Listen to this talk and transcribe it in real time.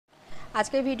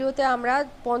আজকের ভিডিওতে আমরা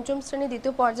পঞ্চম শ্রেণী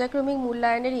দ্বিতীয় পর্যায়ক্রমিক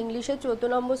মূল্যায়নের ইংলিশের 14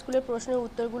 নম্বর স্কুলের প্রশ্নের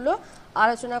উত্তরগুলো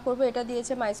আলোচনা করব। এটা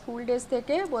দিয়েছে মাই স্কুল ডেজ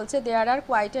থেকে। বলছে দেয়ার are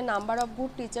quite a number of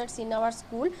good teachers in our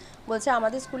school. বলছে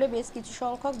আমাদের স্কুলে বেশ কিছু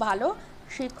সংখ্যক ভালো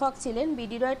শিক্ষক ছিলেন।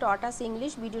 বিডি রয় টট আস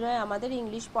ইংলিশ। বিডি রয় আমাদের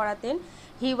ইংলিশ পড়াতেন।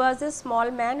 হি ওয়াজ a small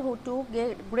man who took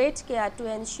great care to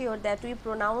ensure that we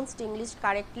pronounced English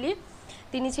correctly.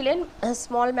 তিনি ছিলেন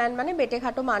স্মল ম্যান মানে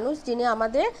বেটেখাটো মানুষ, যিনি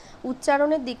আমাদের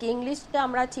উচ্চারণের দিকে, ইংলিশটা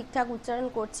আমরা ঠিকঠাক উচ্চারণ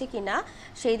করছি কিনা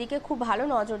সেই দিকে খুব ভালো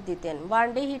নজর দিতেন। One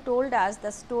day he told us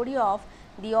the story of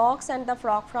the ox and the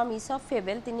frog from ইসপ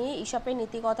fable. তিনি ইসপের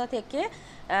নীতিকথা থেকে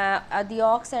দি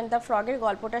অক্স অ্যান্ড দ্য ফ্রগের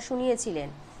গল্পটা শুনিয়েছিলেন।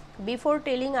 Before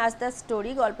telling us the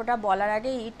story, গল্পটা বলার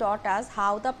আগে হি টট আস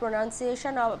how the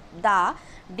pronunciation of the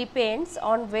depends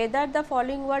on whether the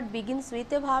following word begins with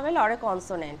a vowel or a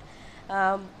consonant.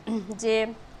 যে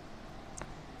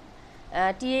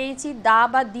টিএইচি দা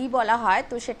বা দি বলা হয়,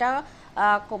 তো সেটা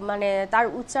মানে তার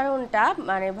উচ্চারণটা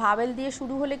মানে ভাওয়েল দিয়ে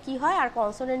শুরু হলে কি হয় আর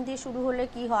কনসোনেন্ট দিয়ে শুরু হলে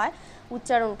কি হয়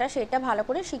উচ্চারণটা, সেটা ভালো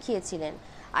করে শিখিয়েছিলেন।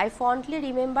 I ফন্ডলি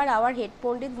remember our head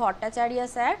Pandit Bhattacharya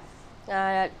sir.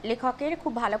 লেখকের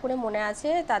খুব ভালো করে মনে আছে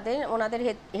ওনাদের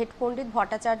হেড পণ্ডিত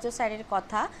ভট্টাচার্য স্যারের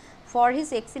কথা। For his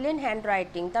excellent hand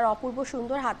writing, তার অপূর্ব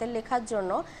সুন্দর হাতের লেখার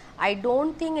জন্য। I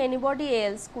don't think anybody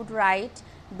else could right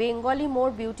Bengali more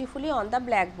beautifully on the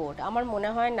blackboard. আমার মনে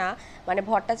হয় না মানে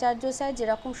ভট্টাচার্য স্যার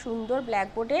যেরকম সুন্দর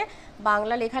ব্ল্যাকবোর্ডে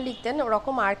বাংলা লেখা লিখতেন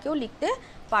ওরকম আর কেউ লিখতে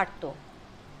পারতো।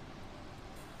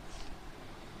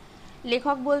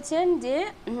 লেখক বলছেন যে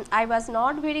I was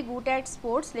not very good at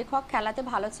sports. লেখক খেলাতে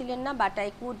ভালো ছিলেন না, but I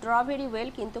could draw very well,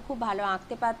 কিন্তু খুব ভালো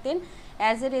আঁকতে পারতেন।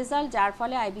 অ্যাজ এ রেজাল্ট, যার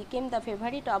ফলে I became the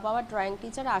favourite of our drawing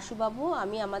teacher আশুবাবু।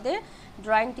 আমি আমাদের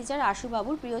ড্রয়িং টিচার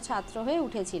আশুবাবুর প্রিয় ছাত্র হয়ে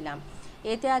উঠেছিলাম।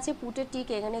 এতে আছে put a tick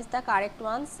against the correct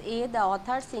once. A the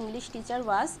authors English teacher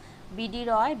was BD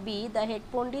Roy. B the head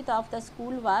Pandit of the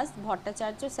school was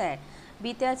Bhattacharya sir.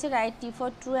 বিতে আছে write T for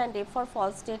true and A for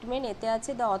false statement. এতে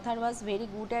আছে the author was very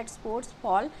good at sports,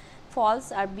 false.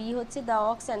 R B হচ্ছে the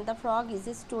ox and the frog is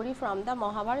a story from the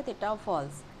Mahabharata, এটাও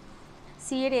false.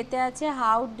 C এর এতে আছে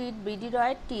how did BD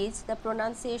Roy teach the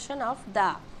pronunciation of the.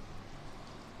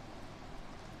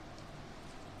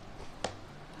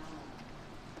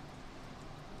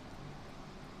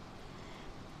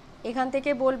 এখান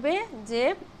থেকে বলবে যে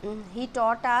হি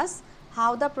টট আস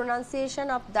how the pronunciation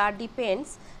of the depends.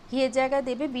 হি এর জায়গায়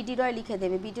দেবে বিডি রয় লিখে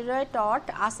দেবে। বিডি রয় টট,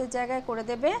 আসের জায়গায় করে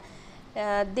দেবে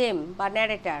দেম বা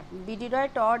narrator. BD Roy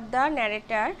taught the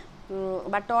narrator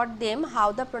বা টট them how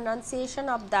the pronunciation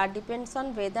of the depends on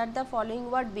whether the following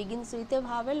word begins with a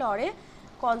vowel or a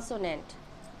consonant.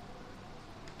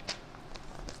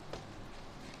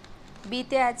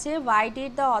 বিতে আছে why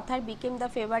did the author became the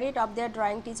favourite of their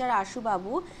drawing teacher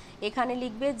আশুবাবু। এখানে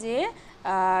লিখবে যে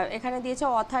এখানে দিয়েছে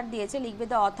other দিয়েছে, লিখবে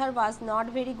the author was not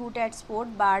very good at sport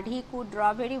but he could draw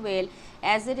very well,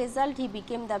 as a result he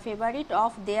became the favourite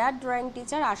of their drawing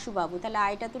teacher আশুবাবু। তাহলে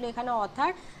আইটা তুলে এখানে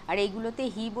অথার আর এইগুলোতে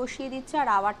হি বসিয়ে দিচ্ছে, আর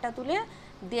আওয়ারটা তুলে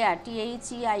দেয়ার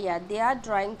THEIR দেয়ার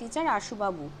ড্রয়িং টিচার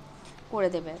আশুবাবু করে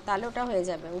দেবে, তাহলে ওটা হয়ে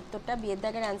যাবে উত্তরটা, বিয়ের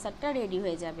দাগের অ্যান্সারটা রেডি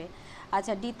হয়ে যাবে।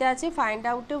 আচ্ছা, ডিতে আছে find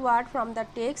out a word from the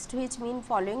text which mean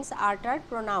followings art R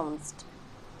pronounced.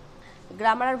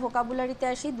 Grammar আর ভোকাবুলারিতে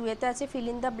আসি। দুয়েতে আছে fill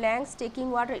in the blanks taking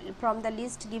word from the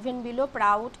list given below.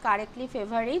 Proud, correctly,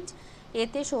 favourite.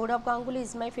 এতে Sourav Ganguly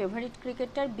is my favourite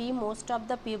cricketer. B most of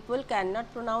the people can not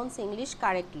pronounce English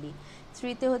correctly.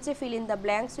 থ্রিতে হচ্ছে fill in the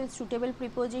blanks with suitable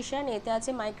preposition. এতে আছে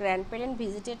মাই grand parent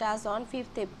visited us on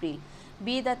 5th April।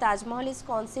 B the Taj Mahal is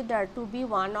considered two B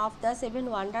one of the 7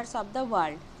 wonders of the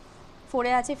world.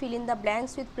 ফোরে আছে fill in the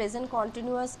blanks with present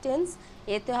continuous tense.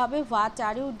 এতে হবে what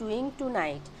are you doing two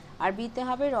night. আর বিতে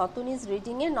হবে Ratan is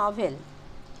reading a novel.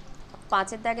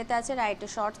 পাঁচের দাগেতে আছে write a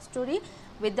short story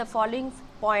with the following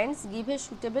points, give a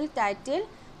suitable title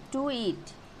to ইট।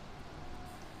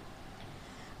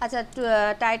 আচ্ছা,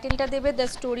 টাইটেলটা দেবে the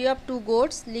story of two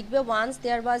goat's. লিখবে once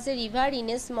there was A river in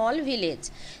a small village.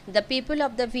 The people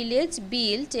of the village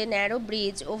built A narrow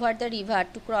bridge over the river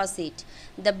to cross it.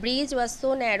 The bridge was so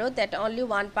narrow that only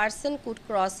one person could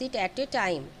cross it at a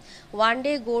time. One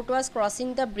day a goat was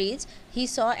crossing the bridge. He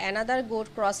saw another goat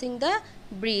crossing the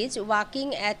bridge, walking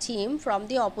at him from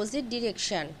the opposite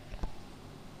direction.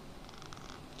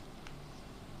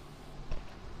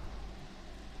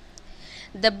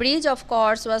 The bridge, of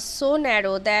course, was so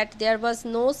narrow that there was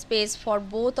no space for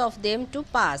both of them to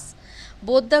pass.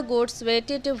 Both the goats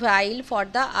waited a while for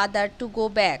the other to go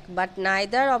back, but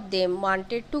neither of them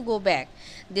wanted to go back.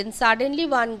 Then suddenly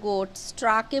one goat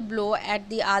struck a blow at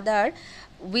the other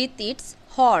with its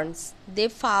horns. They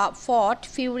fought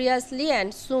furiously,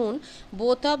 and soon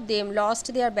both of them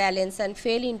lost their balance and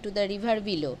fell into the river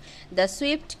below. The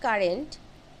swift current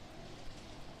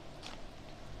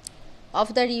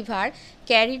of the river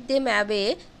carried them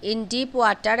away in deep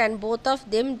water, and both of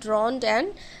them drowned and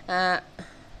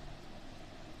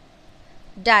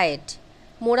died.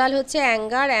 Moral হচ্ছে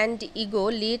anger and ego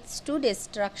leads to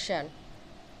distraction.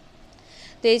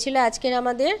 তো এই ছিল আজকের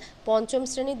আমাদের পঞ্চম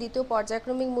শ্রেণীর দ্বিতীয়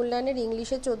পর্যায়ক্রমিক মূল্যায়নের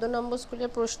ইংলিশে 14 নম্বর স্কুলের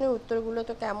প্রশ্নের উত্তরগুলো।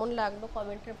 তো কেমন লাগলো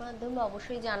কমেন্টের মাধ্যমে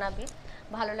অবশ্যই জানাবে।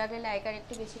 ভালো লাগলে লাইক আর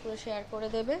একটু বেশি করে শেয়ার করে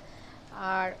দেবে,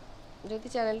 আর যদি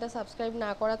চ্যানেলটা সাবস্ক্রাইব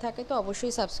না করা থাকে তো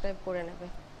অবশ্যই সাবস্ক্রাইব করে নেবে।